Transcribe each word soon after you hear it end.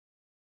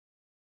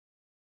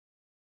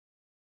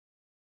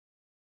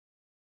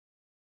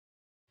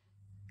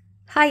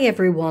Hi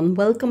everyone,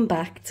 welcome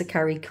back to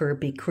Carrie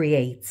Kirby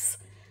Creates,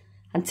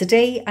 and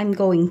today I'm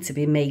going to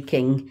be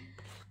making,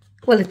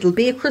 well, it'll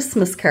be a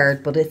Christmas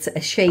card, but it's a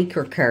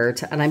shaker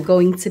card, and I'm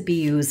going to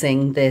be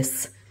using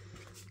this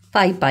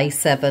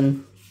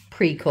 5x7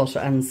 pre-cut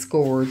and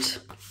scored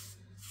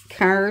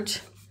card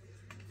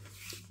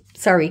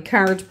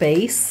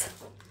base,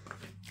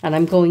 and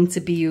I'm going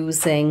to be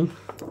using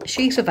a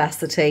sheet of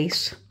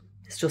acetate.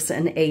 It's just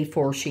an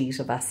A4 sheet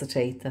of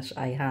acetate that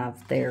I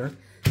have there,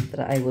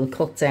 that I will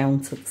cut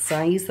down to the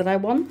size that I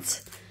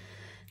want.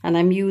 And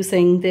I'm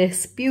using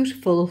this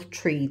beautiful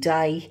tree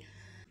die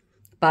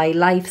by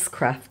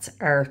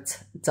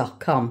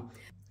lifescraftart.com,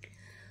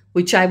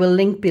 which I will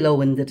link below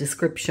in the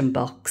description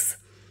box.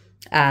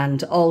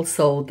 And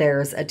also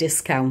there's a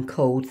discount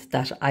code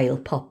that I'll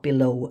pop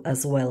below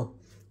as well,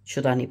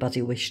 should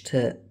anybody wish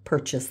to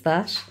purchase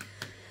that.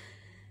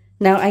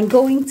 Now I'm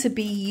going to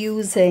be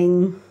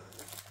using,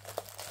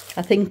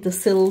 I think, the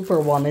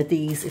silver one of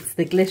these. It's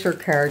the glitter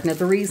card. Now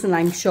the reason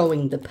I'm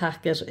showing the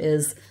packet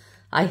is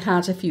I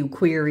had a few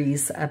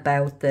queries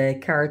about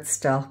the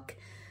cardstock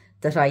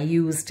that I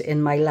used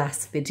in my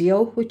last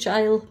video, which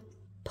I'll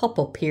pop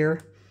up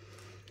here.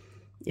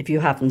 If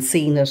you haven't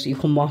seen it, you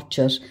can watch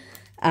it.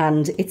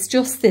 And it's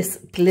just this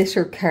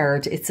glitter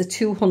card. It's a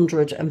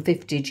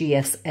 250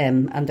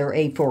 GSM and they're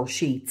A4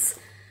 sheets.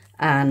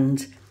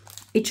 And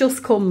it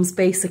just comes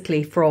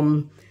basically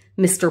from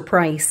Mr.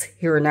 Price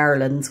here in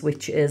Ireland,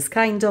 which is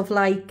kind of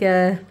like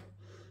a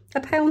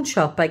pound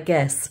shop, I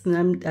guess.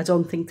 I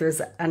don't think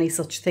there's any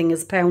such thing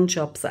as pound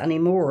shops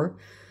anymore,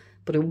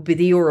 but it would be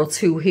the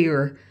 €2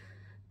 here.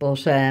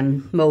 But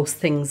most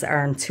things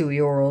aren't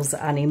 €2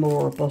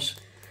 anymore. But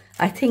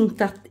I think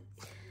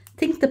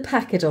the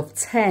packet of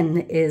 10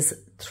 is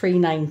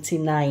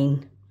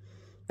 $3.99, if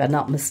I'm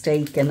not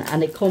mistaken,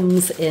 and it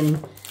comes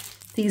in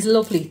these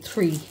lovely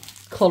 3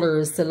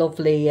 colours, the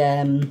lovely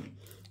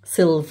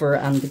silver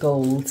and the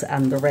gold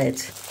and the red.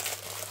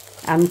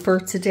 And for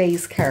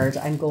today's card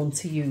I'm going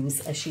to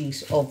use a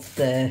sheet of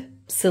the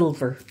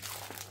silver,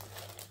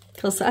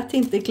 because I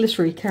think the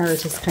glittery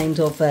card is kind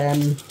of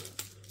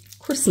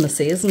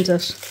Christmassy, isn't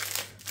it?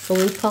 So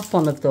we'll pop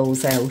one of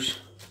those out.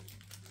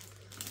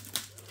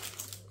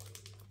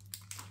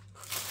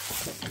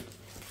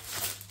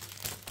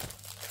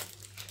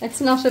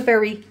 It's not a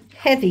very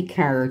heavy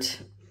card,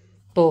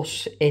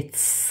 but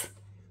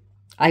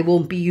I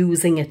won't be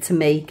using it to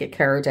make a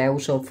card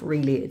out of.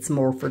 Really, it's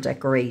more for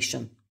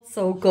decoration.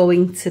 So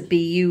going to be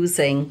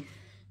using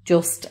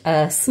just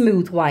a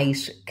smooth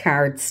white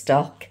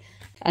cardstock,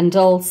 and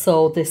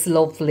also this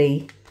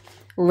lovely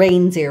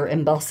reindeer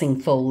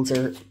embossing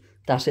folder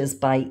that is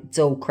by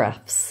Dough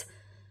Crafts.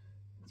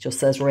 It just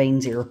says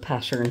reindeer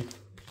pattern.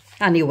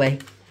 Anyway,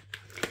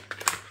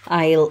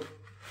 I'll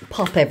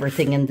pop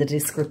everything in the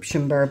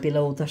description bar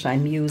below that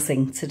I'm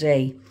using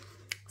today.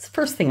 So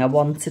first thing I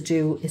want to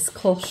do is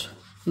cut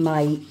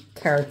my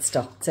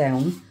cardstock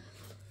down.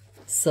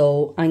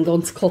 So I'm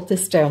going to cut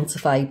this down to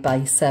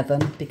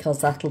 5x7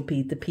 because that'll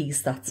be the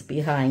piece that's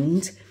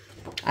behind.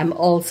 I'm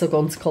also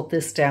going to cut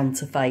this down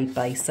to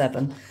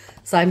 5x7.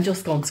 So I'm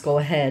just going to go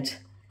ahead,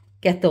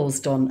 get those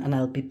done, and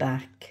I'll be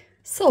back.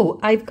 So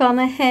I've gone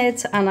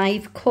ahead and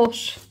I've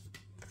cut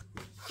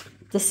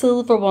the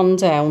silver one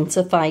down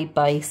to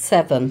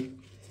 5x7.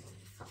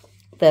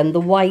 Then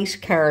the white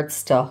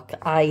cardstock,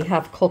 I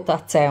have cut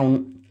that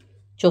down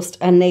just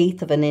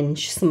 1/8 of an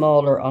inch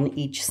smaller on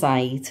each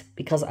side,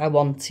 because I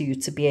want you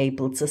to be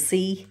able to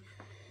see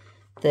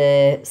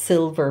the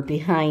silver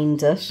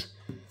behind it,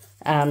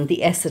 and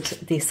the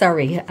acetate.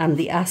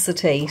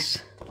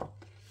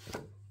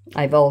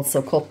 I've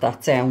also cut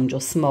that down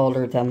just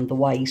smaller than the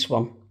white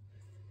one.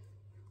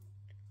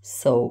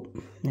 So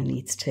I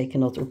need to take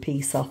another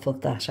piece off of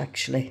that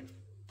actually,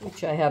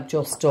 which I have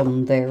just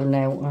done there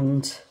now,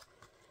 and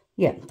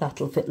yeah,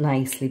 that'll fit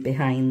nicely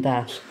behind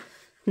that.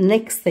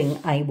 Next thing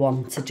I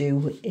want to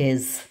do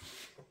is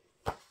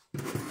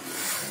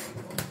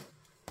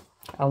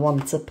I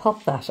want to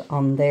pop that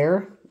on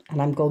there,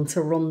 and I'm going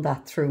to run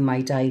that through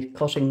my die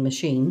cutting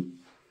machine.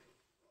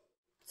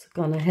 So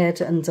gone ahead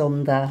and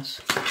done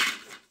that,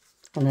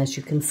 and as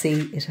you can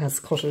see it has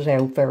cut it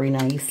out very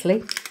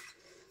nicely.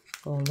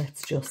 So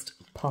let's just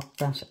pop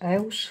that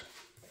out.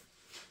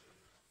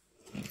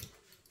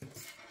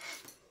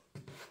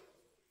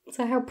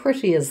 So how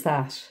pretty is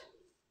that?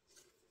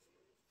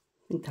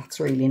 I think that's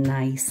really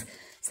nice.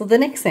 So the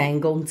next thing I'm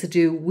going to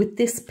do with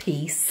this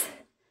piece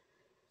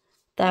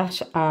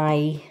that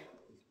I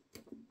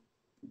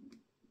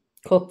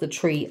cut the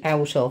tree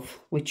out of,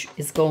 which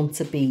is going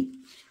to be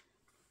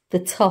the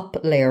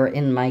top layer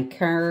in my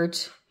card,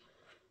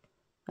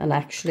 and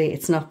actually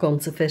it's not going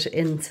to fit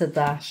into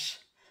that.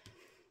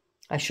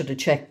 I should have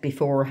checked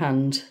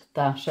beforehand.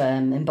 That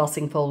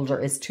embossing folder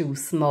is too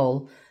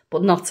small,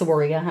 but not to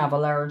worry, I have a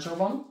larger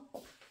one.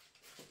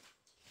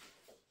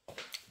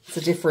 It's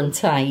a different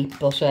type,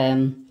 but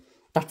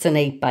that's an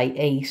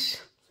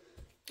 8x8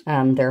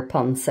 and they're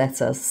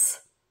poinsettias.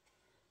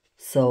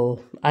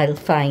 So I'll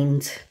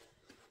find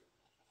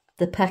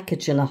the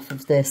packaging off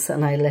of this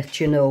and I'll let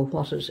you know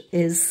what it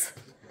is.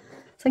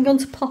 So I'm going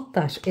to pop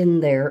that in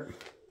there.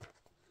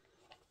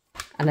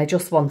 And I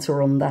just want to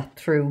run that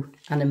through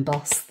and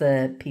emboss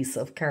the piece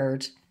of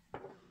card.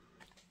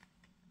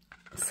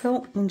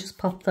 So I'll just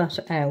pop that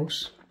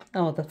out.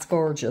 Oh, that's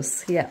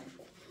gorgeous. Yeah,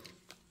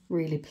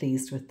 really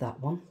pleased with that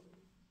one.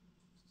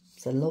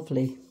 It's a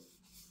lovely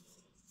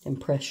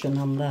impression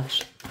on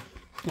that.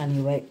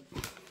 Anyway,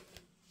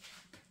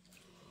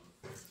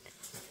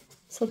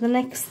 so the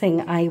next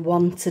thing I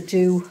want to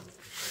do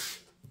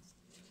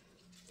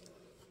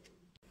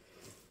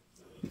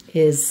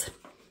is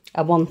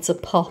I want to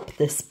pop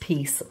this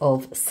piece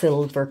of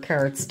silver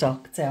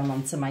cardstock down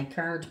onto my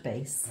card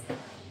base.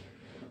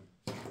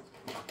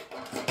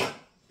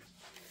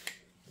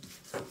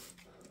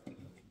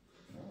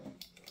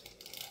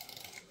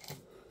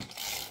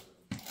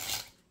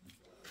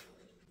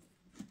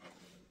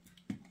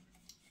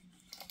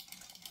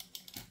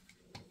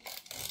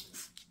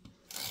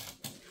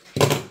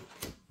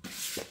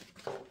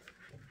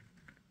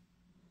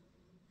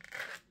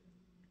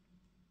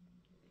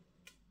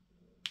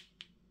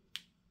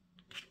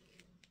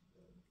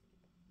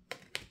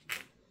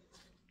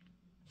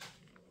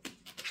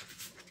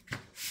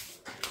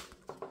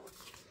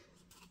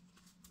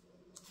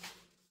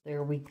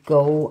 There we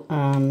go,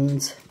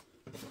 and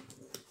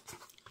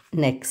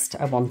next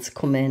I want to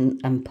come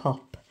in and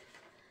pop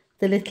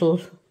the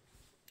little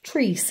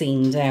tree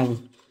scene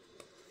down.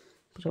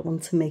 But I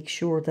want to make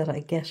sure that I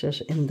get it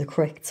in the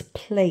correct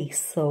place,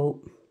 so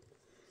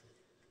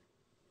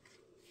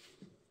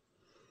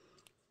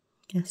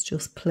let's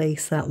just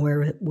place that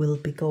where it will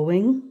be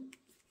going,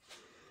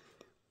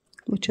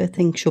 which I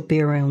think should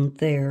be around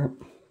there.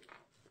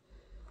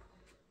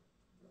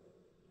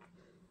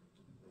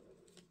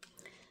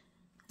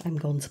 I'm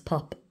going to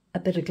pop a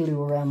bit of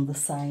glue around the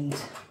side.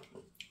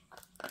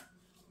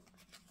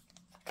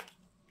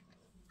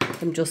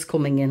 I'm just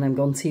coming in, I'm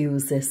going to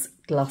use this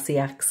Glossy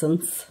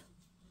Accents.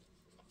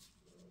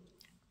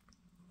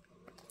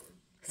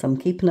 So I'm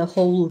keeping a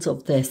hold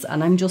of this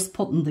and I'm just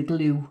putting the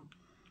glue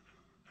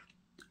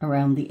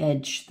around the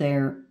edge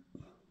there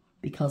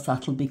because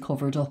that'll be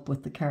covered up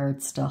with the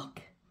cardstock.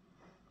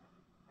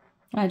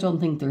 I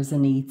don't think there's a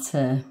need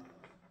to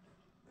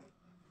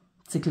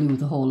glue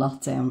the whole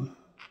lot down.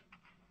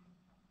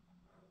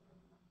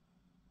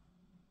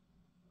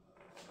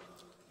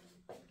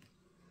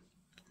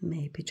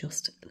 Maybe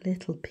just a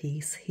little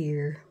piece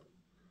here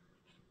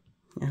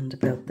and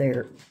about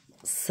there.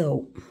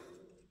 So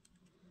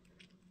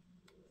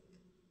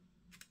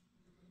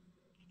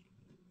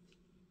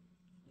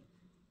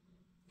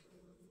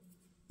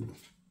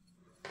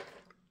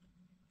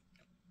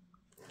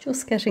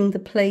just getting the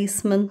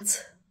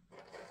placement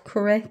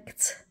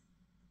correct.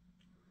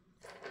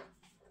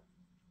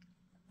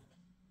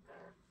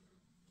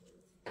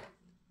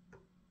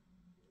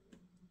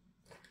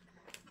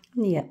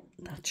 Yeah,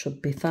 that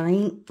should be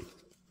fine.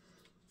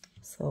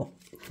 So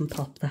you can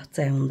pop that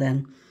down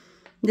then.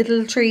 The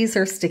little trees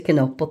are sticking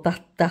up, but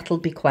that'll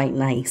be quite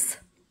nice.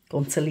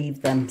 Going to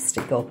leave them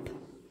stick up.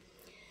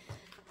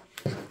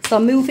 So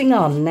I'm moving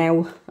on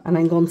now, and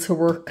I'm going to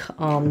work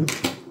on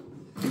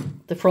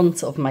the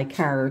front of my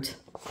card.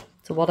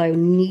 So what I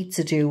need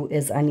to do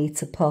is I need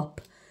to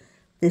pop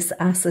this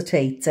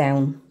acetate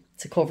down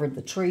to cover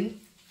the tree.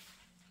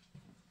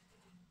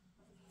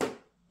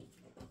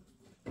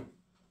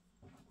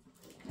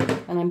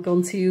 And I'm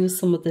going to use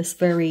some of this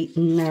very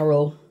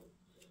narrow,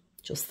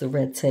 just the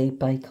red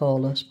tape I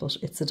call it, but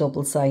it's a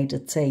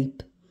double-sided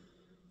tape.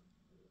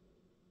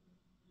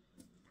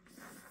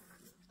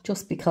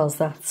 Just because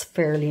that's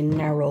fairly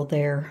narrow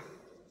there.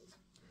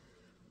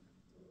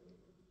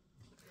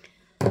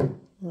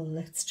 Well,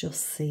 let's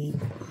just see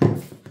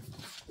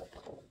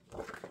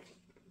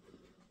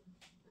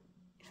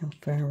how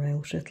far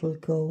out it'll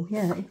go.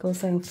 Yeah, it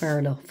goes out far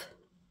enough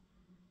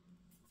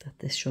that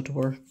this should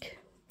work.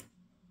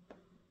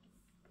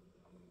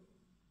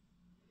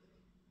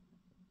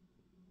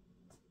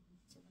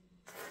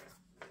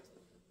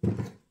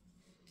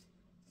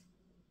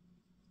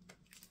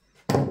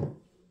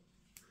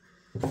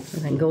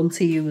 And I'm going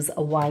to use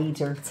a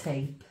wider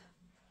tape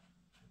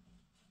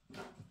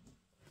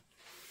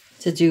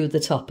to do the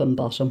top and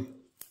bottom.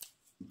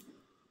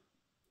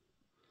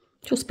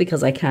 Just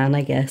because I can,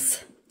 I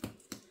guess.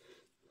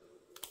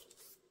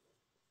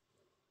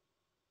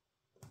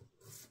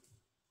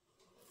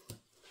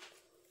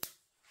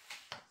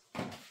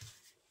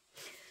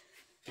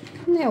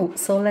 Now,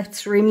 so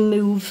let's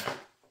remove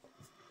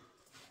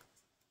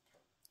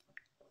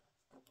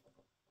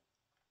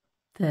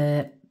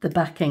the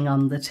backing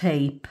on the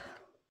tape.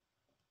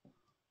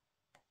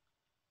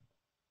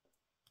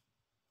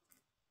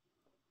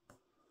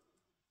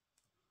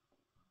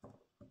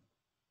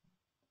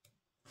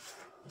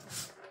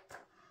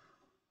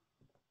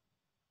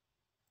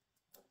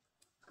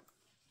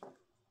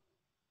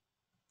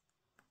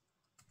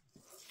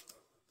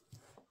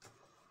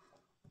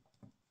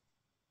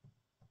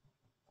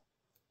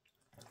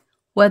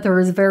 Weather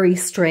is very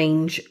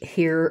strange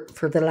here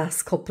for the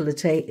last couple of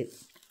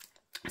days.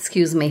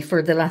 Excuse me,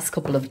 for the last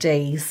couple of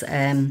days.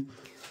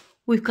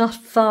 We've got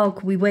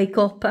fog. We wake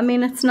up. I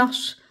mean, it's not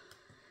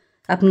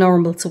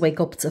abnormal to wake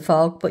up to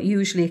fog, but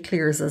usually it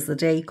clears as the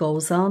day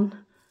goes on.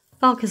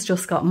 Fog has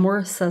just gotten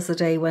worse as the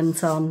day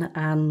went on,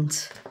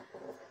 and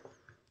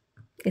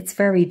it's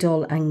very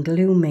dull and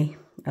gloomy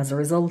as a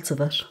result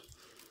of it.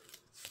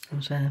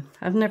 But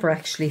I've never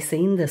actually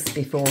seen this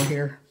before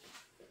here.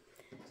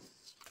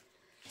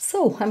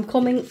 So I'm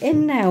coming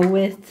in now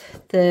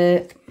with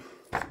the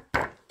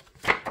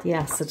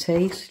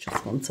acetate.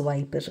 Just want to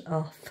wipe it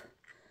off.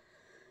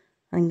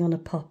 I'm going to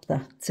pop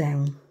that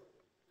down.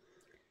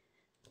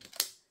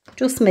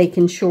 Just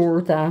making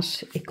sure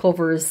that it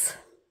covers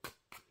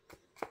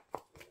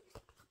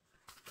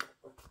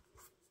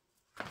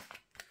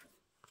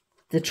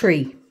the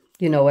tree,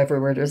 you know,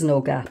 everywhere, there's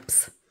no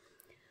gaps.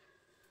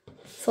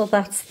 So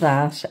that's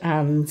that.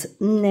 And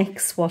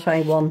next what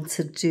I want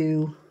to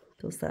do,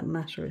 does that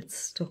matter? It's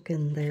stuck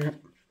in there.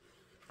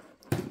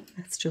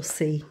 Let's just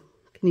see.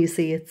 Can you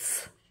see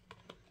it's,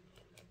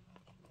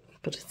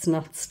 but it's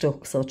not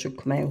stuck, so it should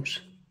come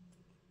out.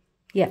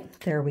 Yeah,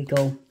 there we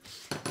go.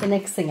 The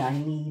next thing I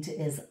need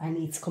is, I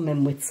need to come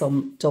in with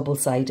some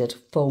double-sided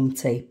foam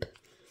tape.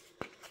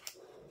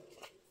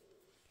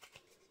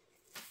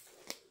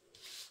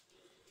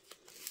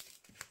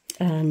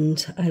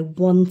 And I'm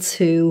going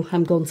to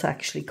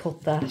actually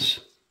cut that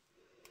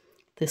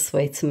this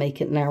way to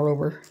make it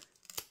narrower.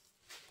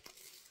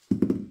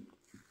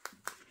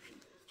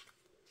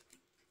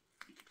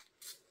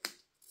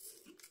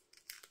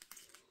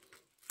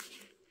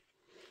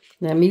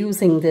 Now I'm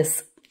using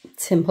this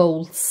Tim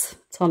Holtz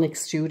Tonic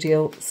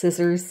Studio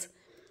scissors.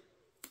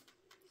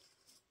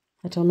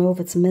 I don't know if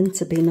it's meant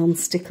to be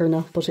non-stick or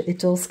not, but it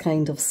does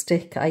kind of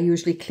stick. I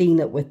usually clean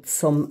it with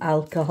some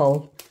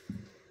alcohol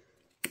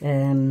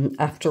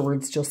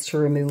afterwards, just to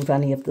remove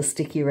any of the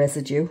sticky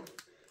residue.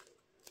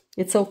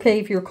 It's okay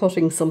if you're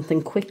cutting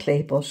something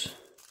quickly, but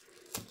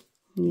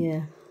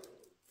yeah,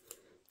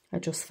 I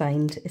just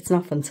find it's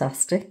not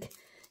fantastic.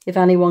 If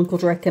anyone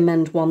could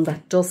recommend one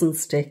that doesn't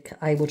stick,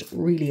 I would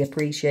really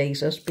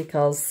appreciate it,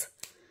 because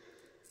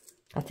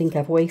I think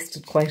I've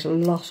wasted quite a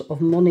lot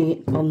of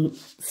money on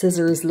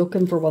scissors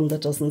looking for one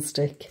that doesn't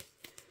stick.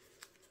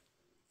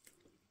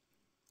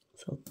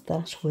 So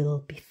that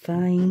will be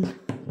fine.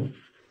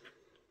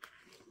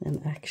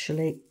 And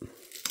actually,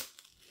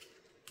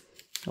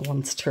 I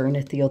want to turn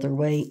it the other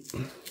way.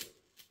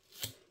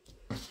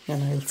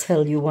 And I'll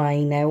tell you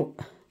why now.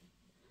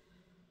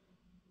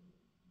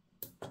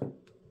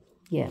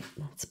 Yeah,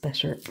 that's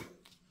better.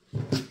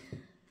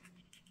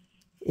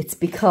 It's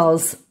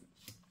because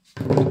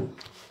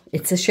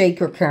it's a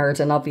shaker card,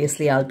 and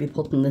obviously I'll be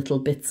putting little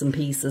bits and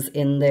pieces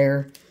in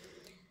there.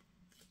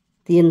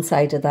 The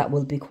inside of that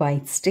will be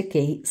quite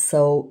sticky,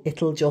 so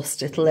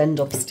it'll end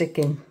up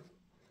sticking.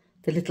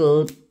 The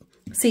little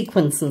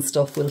sequins and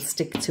stuff will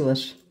stick to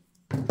it.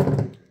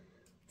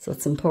 So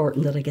it's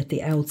important that I get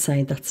the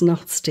outside that's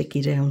not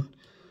sticky down.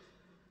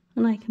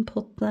 And I can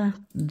put that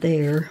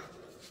there.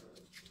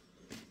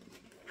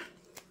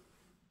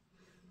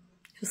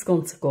 Just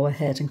going to go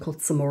ahead and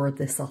cut some more of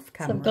this off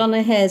camera. So I've gone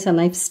ahead and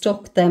I've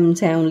stuck them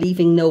down,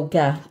 leaving no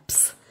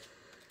gaps.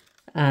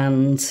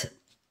 And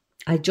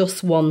I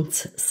just want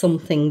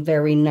something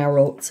very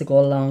narrow to go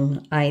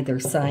along either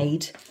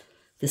side.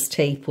 This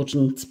tape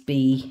wouldn't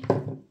be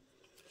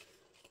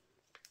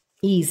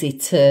easy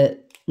to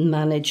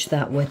manage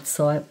that with,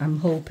 so I'm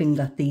hoping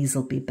that these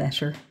will be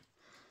better.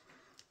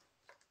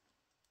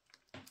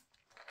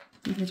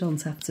 They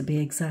don't have to be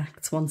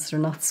exact once they're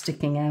not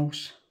sticking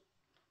out.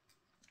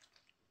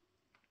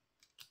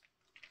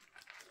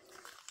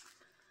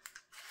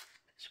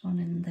 One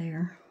in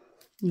there.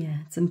 Yeah,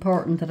 it's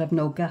important that I've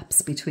no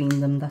gaps between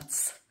them.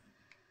 That's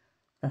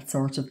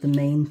sort of the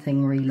main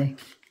thing, really,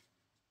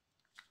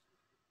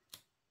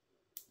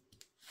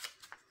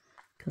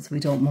 because we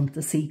don't want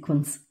the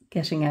sequins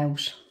getting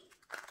out.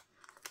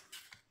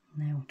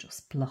 Now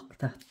just block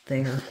that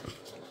there.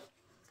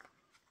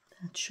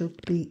 That should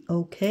be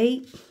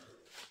okay.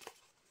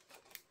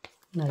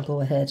 And I'll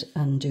go ahead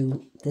and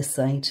do this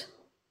side.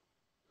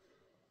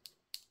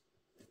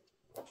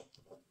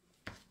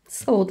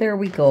 So there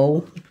we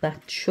go,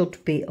 that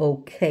should be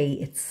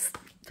okay.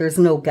 There's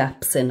no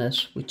gaps in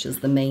it, which is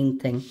the main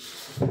thing.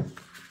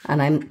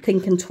 And I'm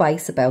thinking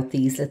twice about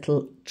these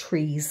little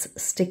trees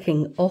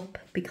sticking up,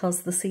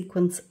 because the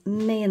sequins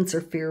may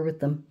interfere with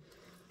them.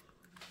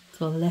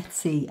 So let's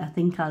see, I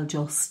think I'll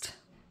just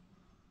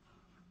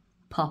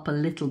pop a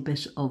little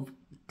bit of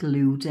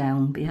glue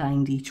down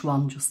behind each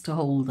one just to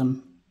hold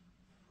them.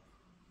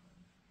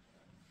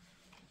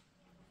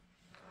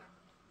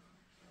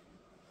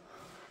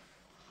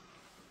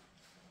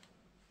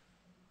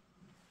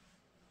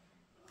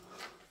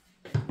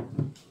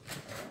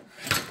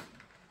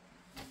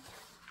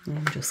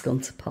 I'm just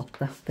going to pop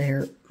that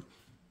there,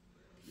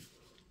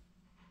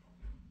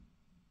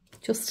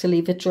 just to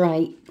leave it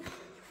dry.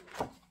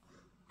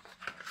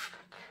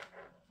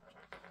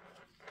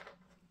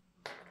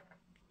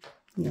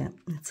 Yeah,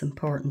 it's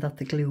important that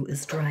the glue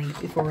is dry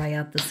before I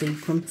add the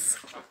sequins.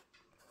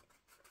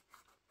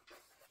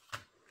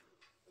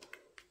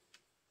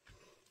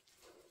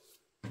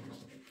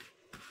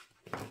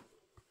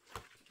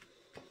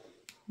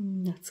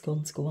 That's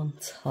going to go on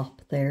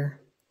top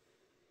there.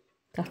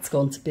 That's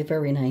going to be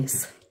very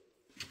nice.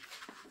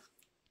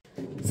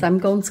 So I'm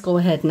going to go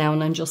ahead now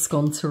and I'm just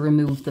going to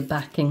remove the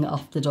backing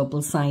of the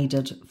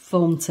double-sided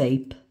foam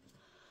tape.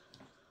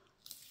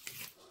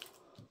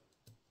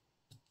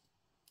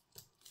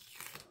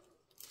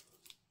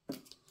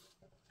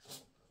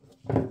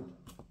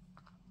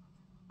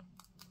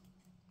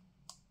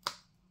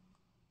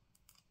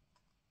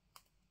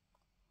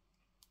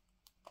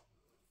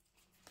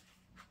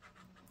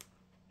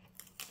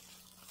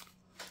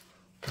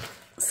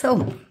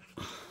 So,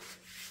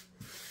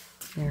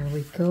 there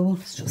we go.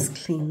 Let's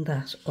just clean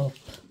that up.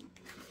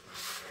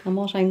 And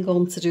what I'm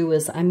going to do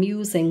is I'm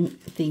using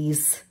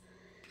these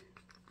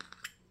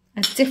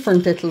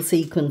different little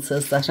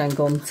sequences that I'm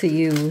going to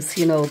use.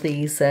 You know,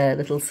 these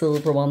little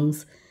silver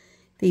ones.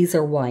 These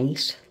are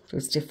white.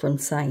 There's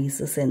different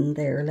sizes in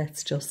there.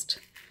 Let's just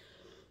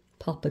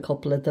pop a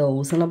couple of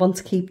those. And I want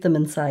to keep them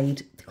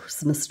inside the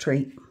Christmas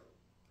tree.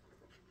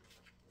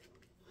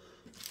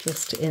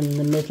 Just in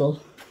the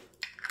middle.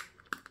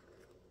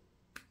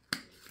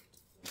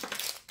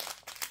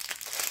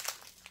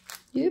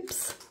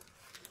 Oops.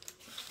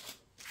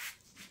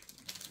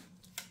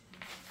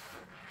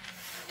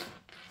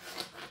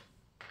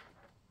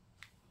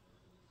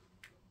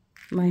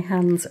 My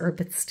hands are a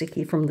bit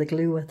sticky from the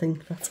glue. I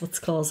think that's what's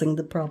causing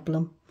the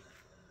problem.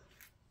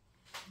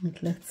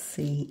 And let's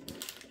see.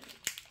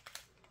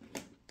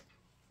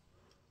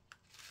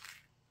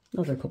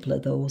 Another couple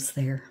of those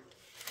there.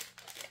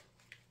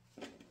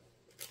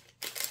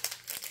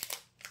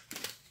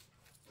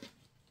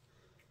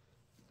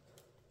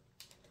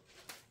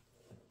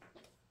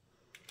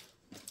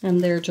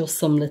 And they're just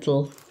some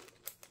little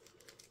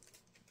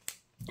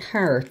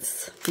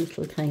hearts,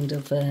 little kind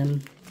of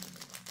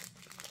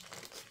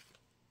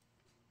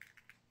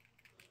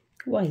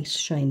white,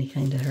 shiny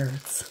kind of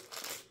hearts.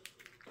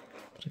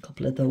 Put a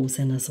couple of those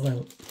in as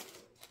well.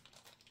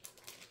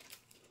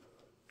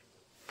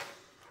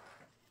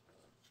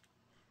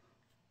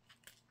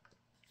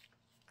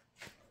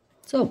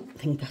 So I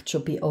think that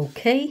should be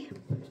okay.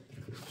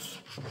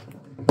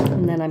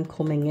 And then I'm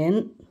coming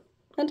in.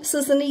 And this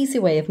is an easy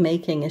way of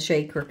making a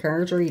shaker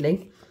card,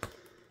 really.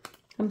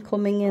 I'm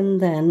coming in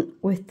then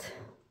with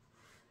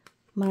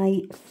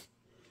my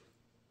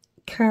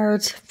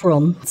card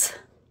front.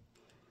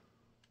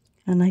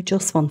 And I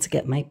just want to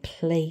get my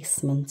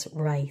placement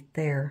right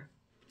there.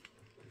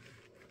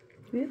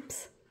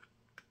 Oops.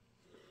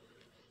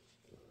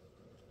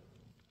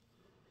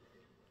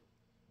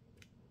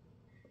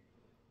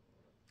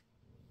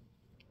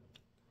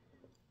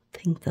 I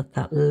think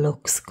that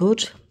looks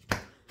good.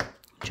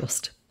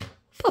 Just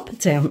pop it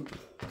down.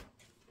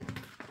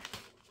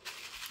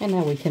 And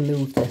now we can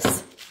move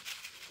this.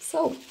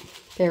 So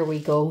there we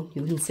go.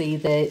 You can see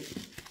the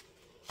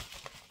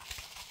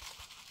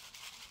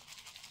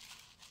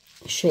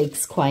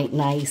shakes quite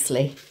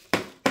nicely.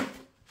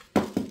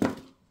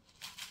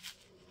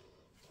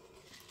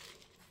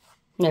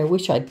 I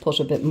wish I'd put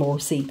a bit more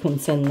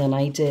sequins in than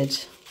I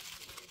did,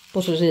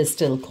 but it is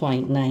still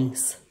quite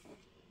nice.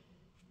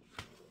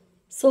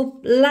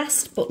 So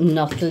last but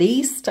not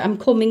least, I'm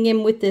coming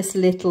in with this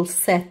little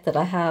set that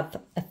I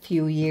have a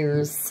few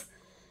years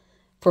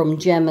from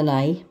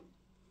Gemini,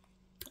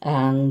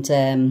 and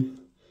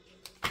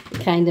it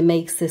kind of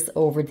makes this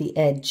over the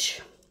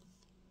edge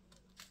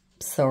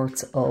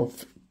sort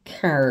of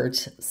card.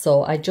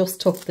 So I just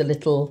took the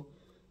little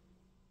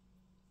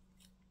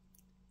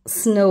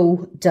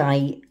snow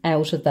die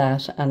out of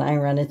that and I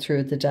ran it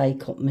through the die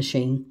cut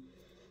machine.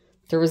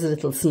 There was a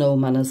little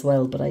snowman as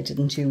well, but I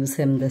didn't use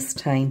him this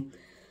time.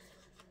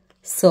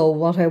 So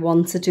what I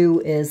want to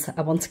do is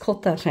I want to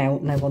cut that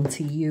out and I want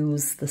to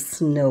use the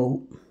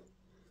snow.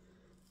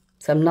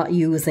 So I'm not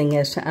using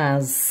it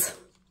as,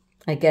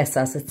 I guess,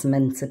 as it's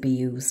meant to be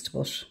used,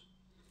 but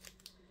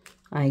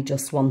I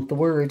just want the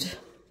word.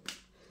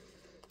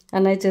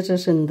 And I did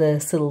it in the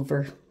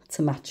silver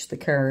to match the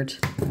card.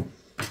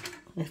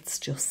 Let's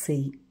just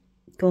see.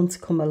 I'm going to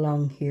come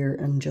along here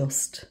and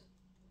just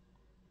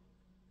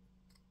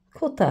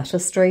cut that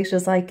as straight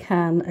as I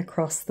can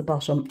across the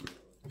bottom.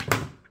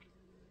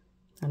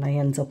 And I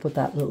end up with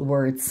that little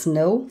word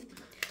snow.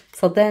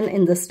 So then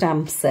in the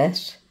stamp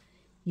set,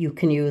 you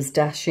can use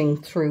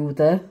dashing through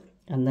the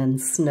and then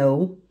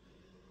snow.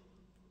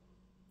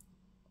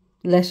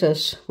 Let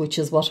it, which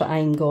is what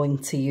I'm going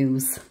to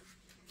use.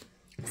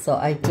 So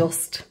I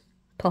just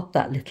pop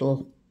that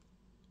little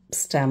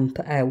stamp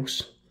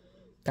out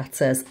that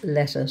says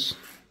let it.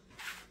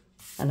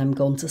 And I'm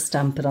going to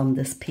stamp it on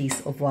this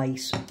piece of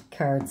white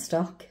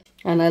cardstock.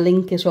 And I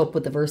link it up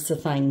with the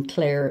Versafine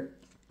Clair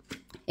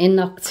in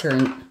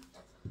Nocturne.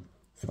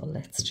 So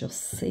let's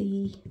just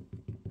see.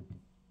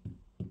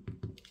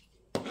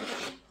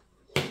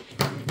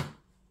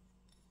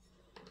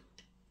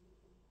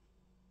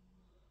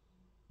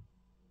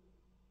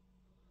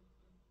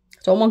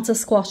 Don't want to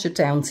squash it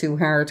down too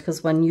hard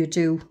because when you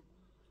do,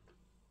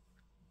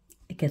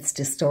 it gets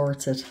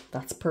distorted.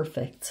 That's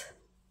perfect.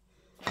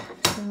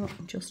 So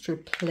just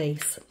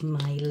replace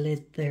my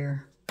lid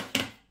there.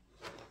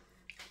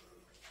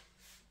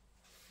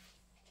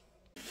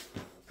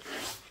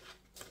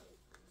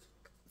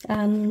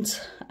 And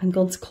I'm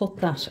going to cut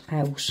that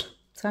out.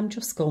 So I'm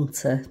just going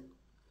to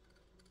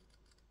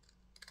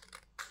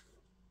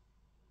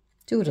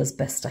do it as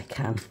best I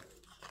can.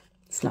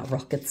 It's not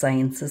rocket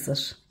science, is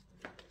it?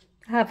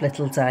 I have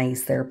little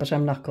dies there, but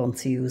I'm not going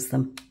to use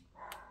them.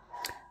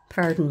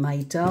 Pardon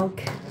my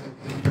dog. I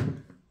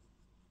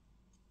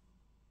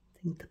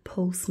think the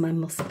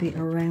postman must be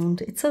around.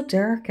 It's so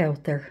dark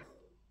out there.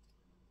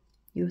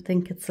 You would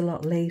think it's a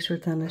lot later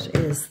than it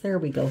is. There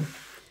we go.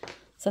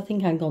 So I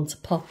think I'm going to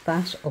pop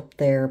that up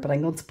there, but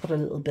I'm going to put a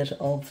little bit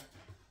of,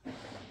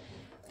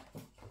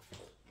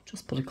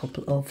 just put a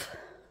couple of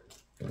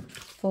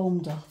foam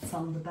dots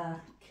on the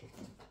back.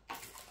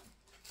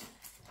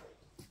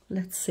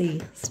 Let's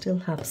see, still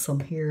have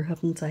some here,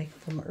 haven't I,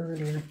 from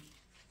earlier.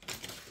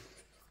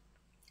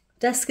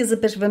 Desk is a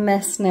bit of a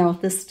mess now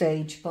at this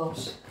stage,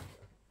 but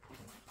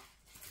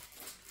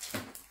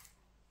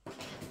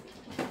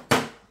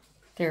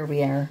there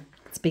we are.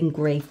 It's been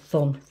great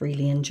fun.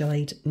 Really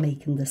enjoyed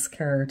making this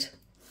card.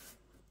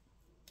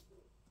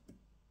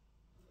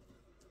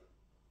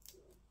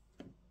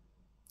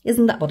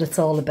 Isn't that what it's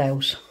all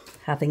about?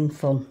 Having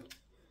fun.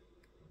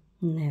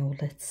 Now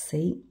let's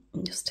see.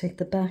 Just take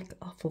the back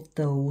off of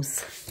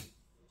those.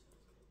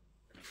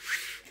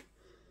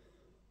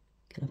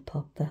 Gonna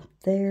pop that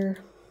there.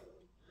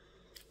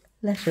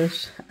 Let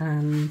it,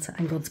 and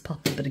I'm going to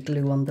pop a bit of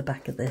glue on the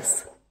back of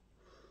this.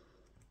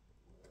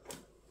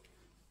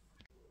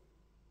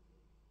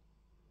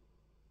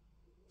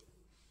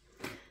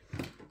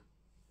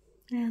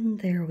 And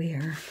there we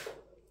are.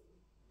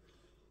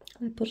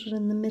 I put it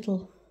in the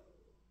middle.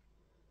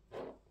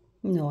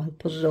 No, I'll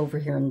put it over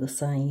here on the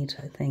side,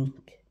 I think.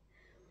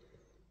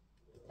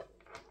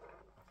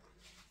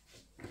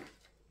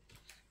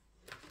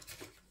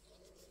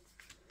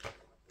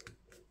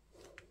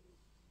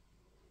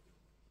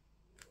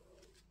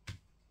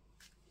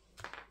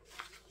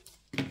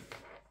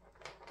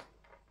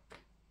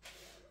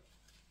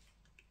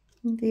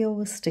 They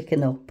always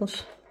sticking up,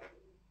 but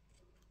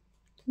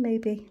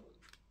maybe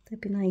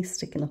they'd be nice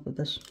sticking up a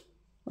bit.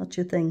 What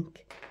do you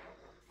think?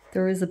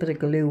 There is a bit of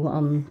glue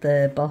on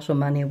the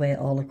bottom anyway,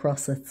 all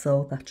across it,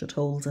 so that should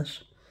hold it.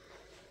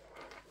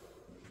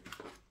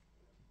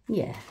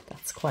 Yeah,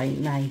 that's quite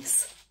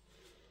nice.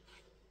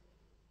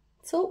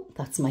 So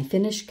that's my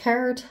finished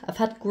card. I've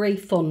had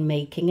great fun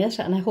making it,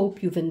 and I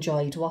hope you've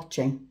enjoyed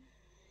watching.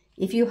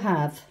 If you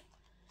have,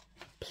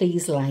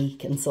 please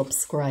like and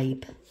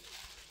subscribe.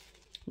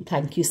 And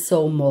thank you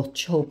so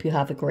much. Hope you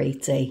have a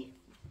great day.